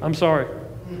me. I'm sorry.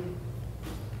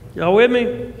 Y'all with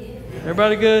me?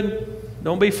 Everybody good?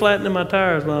 Don't be flattening my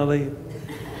tires when I leave.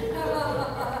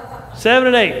 7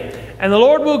 and 8. And the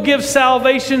Lord will give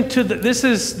salvation to the... This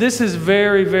is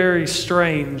very, very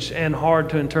strange and hard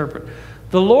to interpret.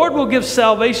 The Lord will give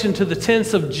salvation to the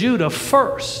tents of Judah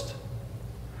first,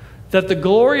 that the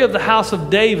glory of the house of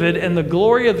David and the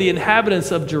glory of the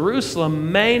inhabitants of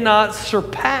Jerusalem may not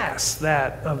surpass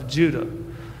that of Judah.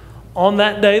 On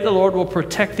that day the Lord will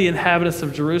protect the inhabitants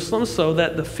of Jerusalem, so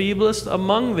that the feeblest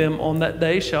among them on that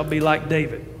day shall be like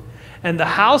David. And the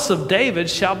house of David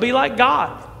shall be like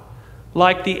God,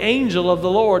 like the angel of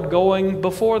the Lord going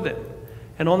before them.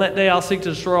 And on that day I'll seek to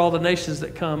destroy all the nations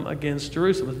that come against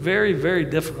Jerusalem. It's very, very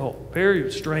difficult,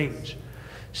 very strange.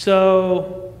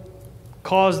 So,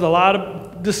 caused a lot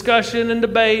of discussion and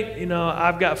debate.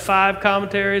 I've got 5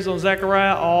 commentaries on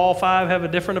Zechariah. All 5 have a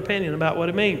different opinion about what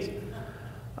it means.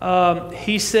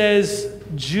 He says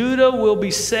Judah will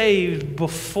be saved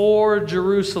before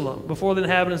Jerusalem, before the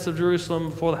inhabitants of Jerusalem,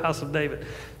 before the house of David,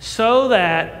 so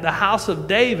that the house of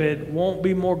David won't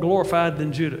be more glorified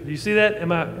than Judah. Do you see that?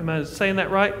 Am I saying that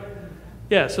right?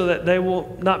 Yeah, so that they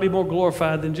will not be more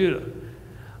glorified than Judah.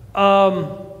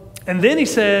 And then he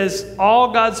says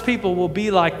all God's people will be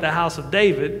like the house of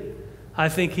David. I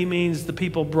think he means the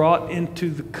people brought into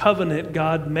the covenant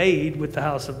God made with the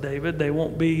house of David. They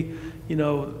won't be,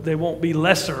 they won't be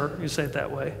lesser, you say it that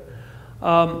way.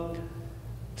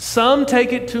 Some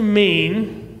take it to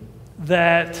mean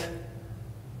that,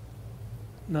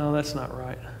 no, that's not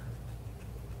right.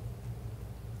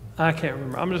 I can't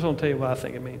remember. I'm just going to tell you what I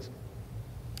think it means.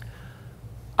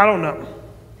 I don't know.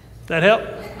 That help?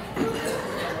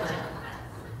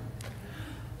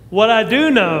 What I do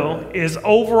know is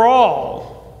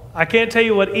overall, I can't tell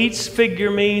you what each figure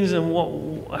means and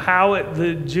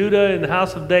the Judah and the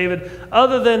house of David,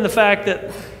 other than the fact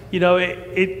that,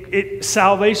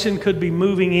 salvation could be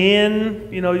moving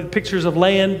in, pictures of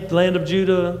land of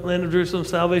Judah, land of Jerusalem,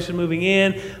 salvation moving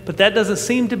in. But that doesn't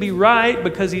seem to be right,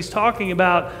 because he's talking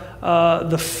about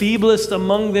the feeblest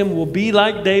among them will be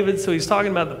like David. So he's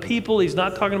talking about the people. He's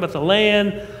not talking about the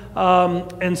land.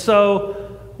 And so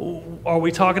Are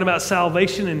we talking about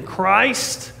salvation in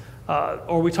Christ?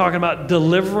 Are we talking about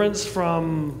deliverance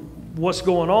from what's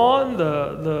going on,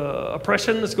 the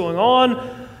oppression that's going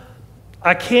on?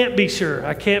 I can't be sure.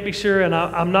 I can't be sure, and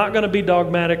I'm not going to be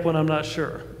dogmatic when I'm not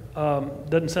sure.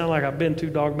 Doesn't sound like I've been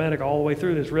too dogmatic all the way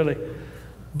through this, really.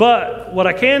 But what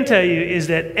I can tell you is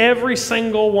that every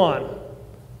single one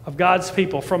of God's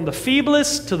people, from the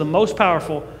feeblest to the most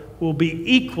powerful, will be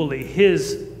equally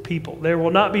His people. There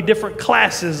will not be different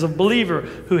classes of believer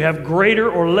who have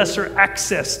greater or lesser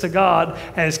access to God,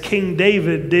 as King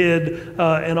David did,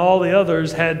 and all the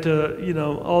others had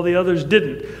to, all the others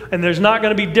didn't. And there's not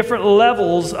going to be different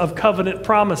levels of covenant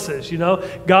promises.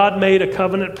 God made a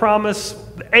covenant promise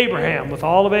with Abraham, with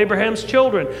all of Abraham's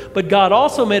children. But God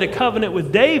also made a covenant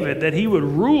with David that he would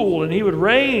rule and he would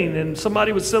reign and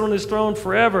somebody would sit on his throne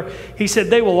forever. He said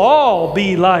they will all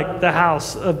be like the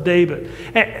house of David.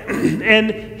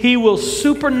 And he will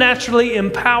supernaturally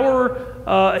empower,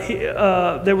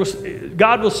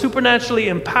 God will supernaturally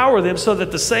empower them so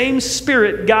that the same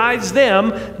Spirit guides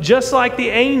them, just like the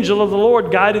angel of the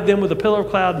Lord guided them with a pillar of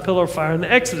cloud and pillar of fire in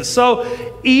the Exodus. So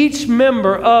each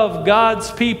member of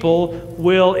God's people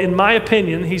will, in my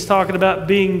opinion, he's talking about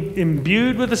being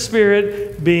imbued with the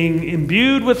Spirit, being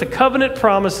imbued with the covenant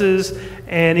promises,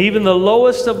 and even the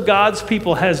lowest of God's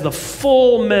people has the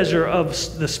full measure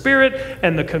of the Spirit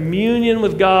and the communion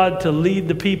with God to lead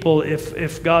the people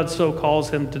if God so calls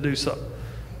him to do so.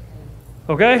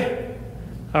 Okay?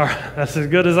 All right, that's as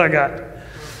good as I got.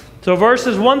 So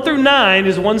verses 1 through 9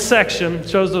 is one section,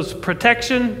 shows those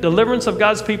protection, deliverance of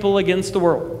God's people against the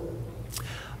world.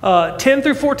 10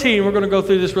 through 14, we're going to go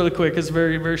through this really quick. It's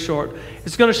very, very short.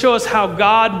 It's going to show us how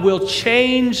God will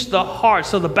change the heart.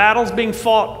 So the battle's being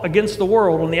fought against the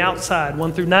world on the outside.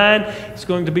 1 through 9, it's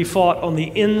going to be fought on the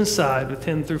inside with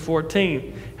 10 through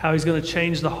 14. How he's going to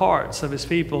change the hearts of his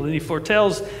people. And he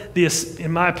foretells,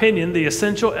 in my opinion, the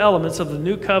essential elements of the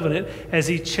new covenant as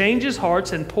he changes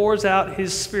hearts and pours out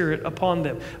his Spirit upon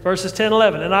them. Verses 10 and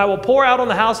 11. And I will pour out on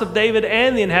the house of David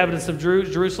and the inhabitants of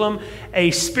Jerusalem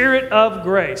a spirit of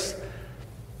grace.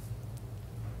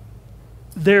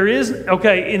 There is,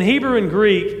 in Hebrew and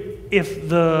Greek, if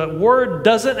the word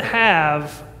doesn't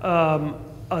have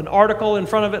an article in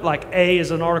front of it, like a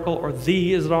is an article or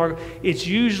the is an article, it's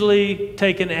usually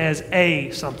taken as a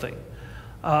something.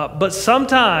 But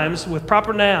sometimes with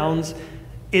proper nouns,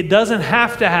 it doesn't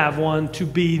have to have one to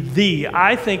be the.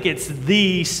 I think it's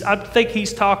the. I think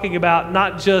he's talking about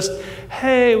not just,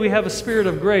 hey, we have a spirit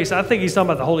of grace. I think he's talking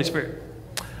about the Holy Spirit.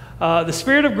 The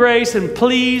Spirit of grace and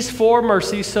pleas for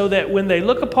mercy, so that when they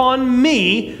look upon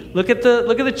me, look at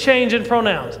the change in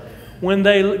pronouns.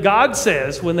 God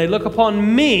says, when they look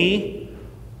upon me,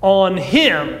 on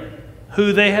him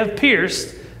who they have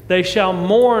pierced, they shall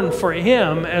mourn for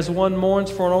him as one mourns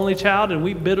for an only child, and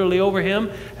weep bitterly over him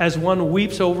as one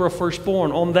weeps over a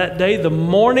firstborn. On that day, the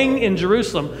mourning in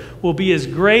Jerusalem will be as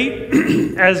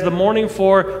great as the mourning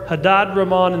for Hadad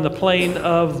Ramon in the plain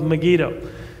of Megiddo.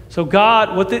 So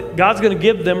God's going to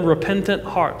give them repentant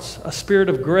hearts, a spirit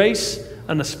of grace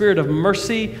and a spirit of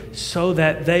mercy, so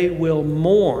that they will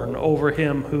mourn over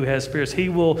him who has pierced. He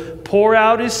will pour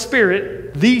out his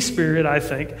Spirit, the Spirit, I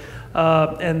think,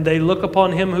 and they look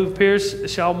upon him who pierced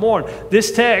shall mourn.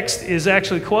 This text is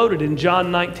actually quoted in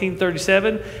John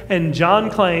 19:37, and John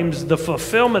claims the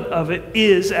fulfillment of it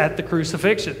is at the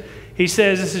crucifixion. He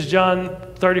says, this is John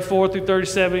 34 through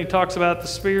 37, he talks about the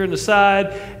spear in the side,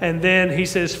 and then he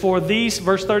says,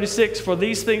 verse 36, for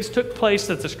these things took place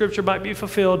that the scripture might be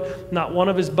fulfilled, not one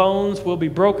of his bones will be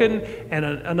broken, and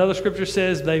another scripture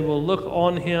says, they will look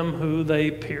on him who they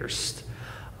pierced.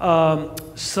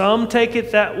 Some take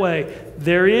it that way.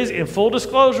 There is, in full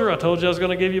disclosure, I told you I was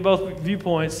going to give you both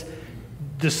viewpoints,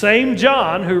 the same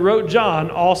John who wrote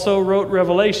John also wrote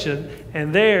Revelation,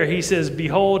 and there he says,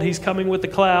 behold, he's coming with the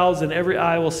clouds, and every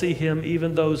eye will see him,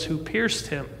 even those who pierced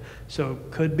him. So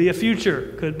could be a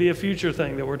future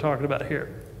thing that we're talking about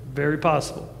here. Very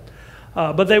possible.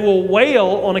 But they will wail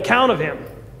on account of him.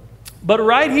 But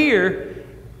right here,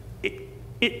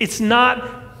 it's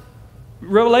not...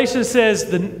 Revelation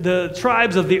says the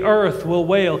tribes of the earth will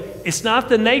wail. It's not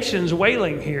the nations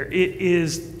wailing here. It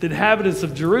is the inhabitants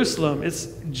of Jerusalem. It's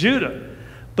Judah.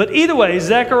 But either way,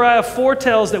 Zechariah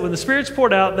foretells that when the Spirit's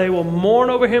poured out, they will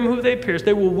mourn over him who they pierced.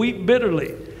 They will weep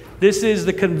bitterly. This is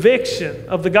the conviction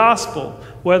of the gospel,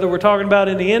 whether we're talking about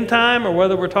in the end time or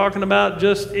whether we're talking about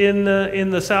just in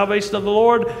the salvation of the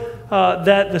Lord,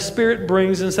 that the Spirit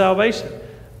brings in salvation.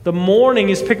 The mourning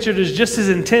is pictured as just as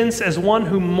intense as one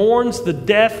who mourns the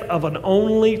death of an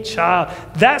only child.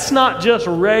 That's not just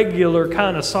regular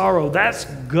kind of sorrow. That's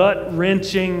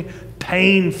gut-wrenching,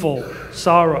 painful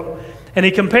sorrow. And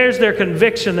he compares their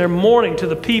conviction, their mourning, to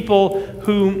the people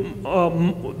who,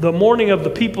 the mourning of the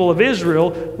people of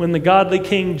Israel when the godly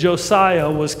king Josiah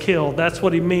was killed. That's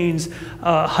what he means.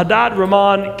 Hadad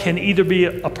Raman can either be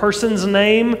a person's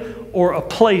name or a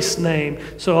place name.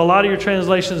 So a lot of your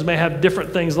translations may have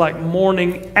different things like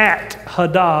mourning at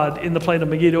Hadad in the plain of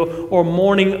Megiddo, or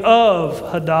mourning of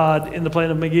Hadad in the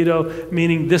plain of Megiddo,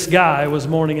 meaning this guy was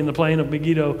mourning in the plain of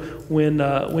Megiddo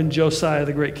when Josiah,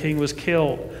 the great king, was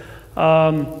killed.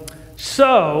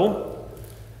 So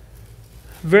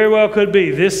very well could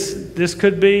be. This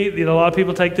could be, a lot of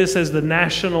people take this as the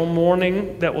national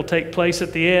mourning that will take place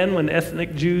at the end when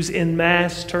ethnic Jews en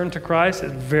masse turn to Christ.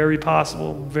 It's very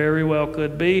possible, very well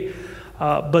could be.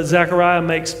 But Zechariah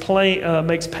makes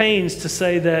pains to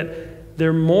say that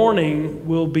their mourning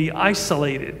will be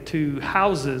isolated to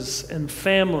houses and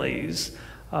families.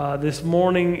 This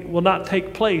mourning will not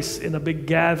take place in a big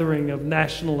gathering of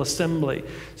national assembly.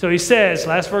 So he says,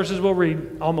 last verses we'll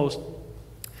read almost.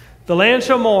 The land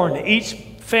shall mourn, each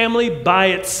family by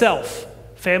itself.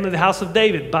 Family of the house of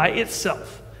David by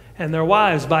itself, and their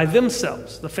wives by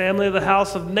themselves. The family of the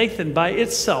house of Nathan by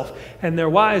itself, and their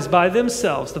wives by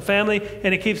themselves. The family,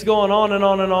 and it keeps going on and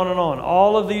on and on and on.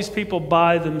 All of these people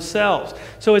by themselves.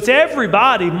 So it's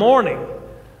everybody mourning.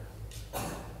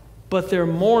 But they're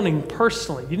mourning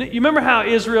personally. You remember how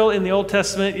Israel in the Old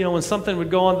Testament, when something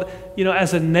would go on,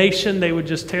 as a nation, they would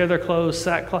just tear their clothes,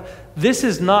 sackcloth. This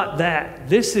is not that.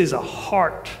 This is a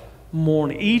heart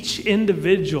mourning. Each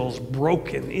individual's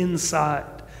broken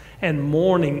inside and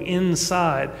mourning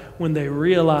inside when they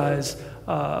realize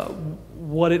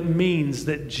what it means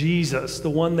that Jesus, the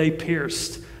one they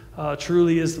pierced,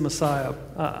 truly is the Messiah,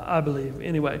 I believe.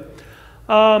 Anyway.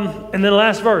 And then the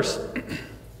last verse.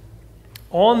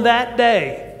 On that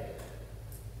day,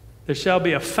 there shall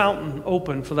be a fountain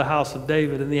open for the house of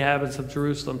David and the inhabitants of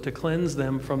Jerusalem to cleanse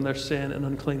them from their sin and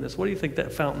uncleanness. What do you think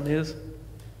that fountain is?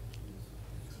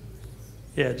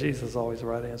 Yeah, Jesus is always the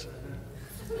right answer.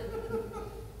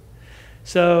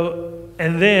 So,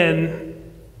 and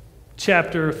then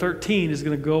chapter 13 is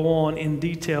going to go on in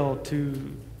detail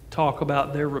to talk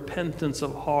about their repentance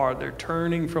of heart, their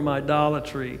turning from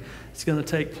idolatry. It's going to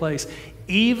take place.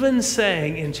 Even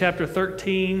saying in chapter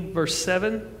 13, verse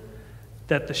 7,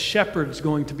 that the shepherd is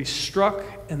going to be struck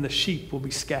and the sheep will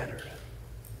be scattered.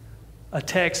 A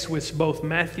text which both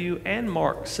Matthew and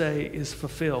Mark say is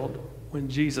fulfilled when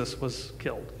Jesus was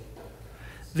killed.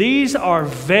 These are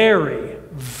very,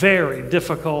 very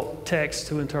difficult texts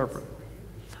to interpret.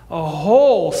 A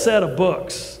whole set of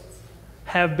books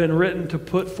have been written to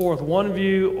put forth one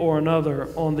view or another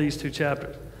on these two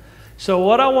chapters. So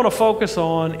what I want to focus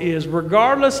on is,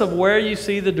 regardless of where you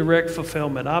see the direct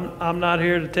fulfillment, I'm not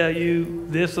here to tell you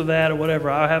this or that or whatever.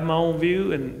 I have my own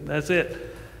view and that's it.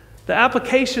 The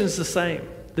application is the same.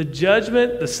 The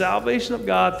judgment, the salvation of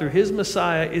God through His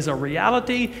Messiah is a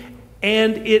reality,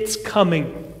 and it's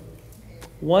coming.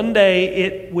 One day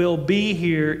it will be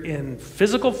here in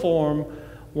physical form.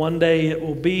 One day it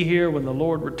will be here when the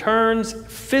Lord returns,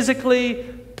 physically,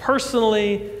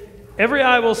 personally. Every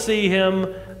eye will see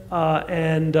Him.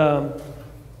 And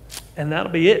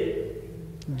that'll be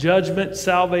it. Judgment,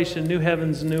 salvation, new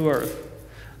heavens, new earth.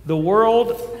 The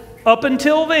world, up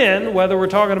until then, whether we're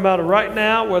talking about it right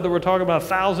now, whether we're talking about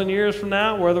 1,000 years from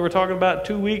now, whether we're talking about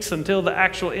 2 weeks until the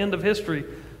actual end of history,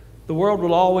 the world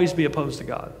will always be opposed to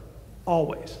God.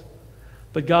 Always.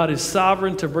 But God is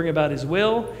sovereign to bring about His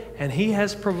will, and He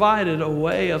has provided a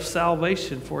way of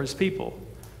salvation for His people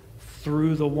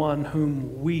through the one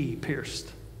whom we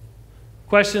pierced.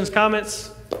 Questions, comments?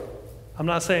 I'm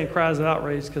not saying cries of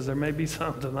outrage because there may be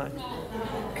some tonight.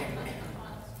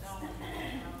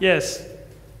 Yes?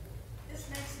 This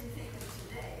makes me think of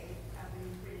today.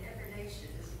 When every nation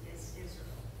is against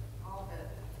Israel, all the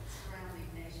surrounding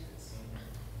nations.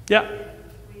 Yeah.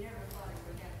 We never thought it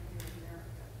would happen here in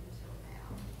America until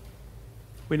now.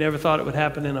 We never thought it would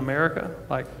happen in America?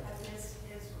 Against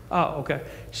Israel. Oh, okay.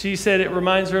 She said it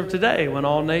reminds her of today when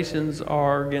all nations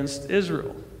are against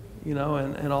Israel.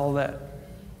 And all that.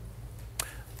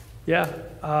 Yeah.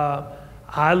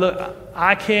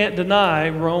 I can't deny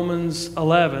Romans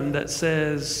 11 that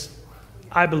says,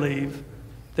 I believe,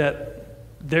 that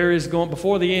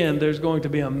before the end, there's going to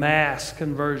be a mass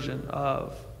conversion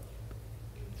of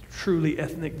truly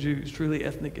ethnic Jews, truly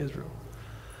ethnic Israel.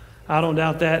 I don't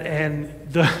doubt that. And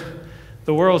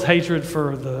the world's hatred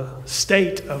for the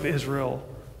state of Israel,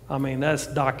 that's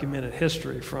documented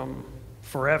history from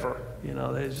forever.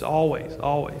 There's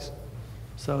always.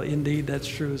 So indeed, that's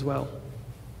true as well.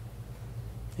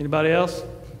 Anybody else?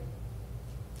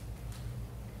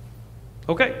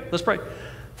 Okay, let's pray.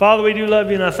 Father, we do love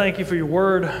you, and I thank you for your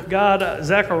word. God,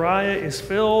 Zechariah is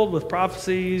filled with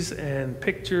prophecies and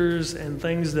pictures and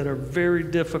things that are very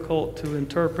difficult to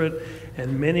interpret,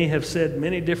 and many have said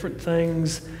many different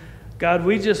things. God,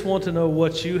 we just want to know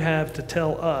what you have to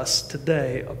tell us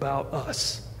today about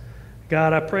us.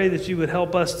 God, I pray that you would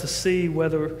help us to see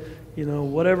whether,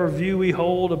 whatever view we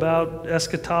hold about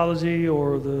eschatology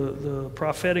or the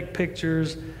prophetic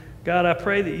pictures, God, I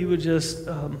pray that you would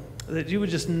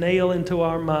just nail into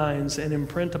our minds and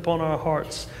imprint upon our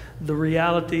hearts the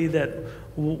reality that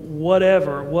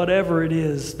whatever it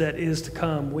is that is to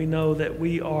come, we know that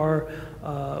we are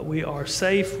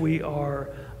safe, we are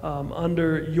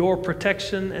under your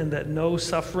protection, and that no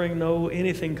suffering, no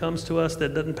anything comes to us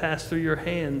that doesn't pass through your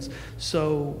hands.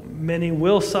 So many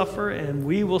will suffer, and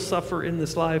we will suffer in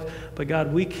this life, but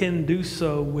God, we can do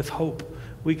so with hope.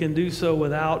 We can do so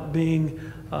without being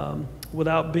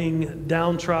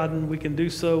downtrodden. We can do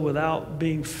so without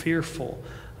being fearful,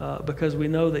 because we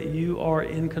know that you are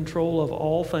in control of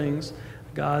all things,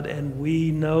 God, and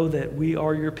we know that we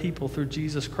are your people through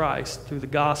Jesus Christ, through the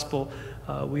gospel.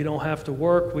 We don't have to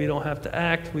work. We don't have to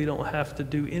act. We don't have to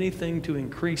do anything to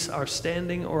increase our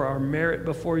standing or our merit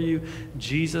before you.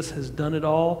 Jesus has done it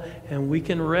all, and we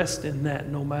can rest in that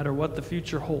no matter what the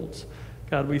future holds.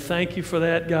 God, we thank you for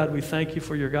that. God, we thank you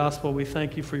for your gospel. We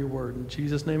thank you for your word. In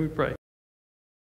Jesus' name we pray.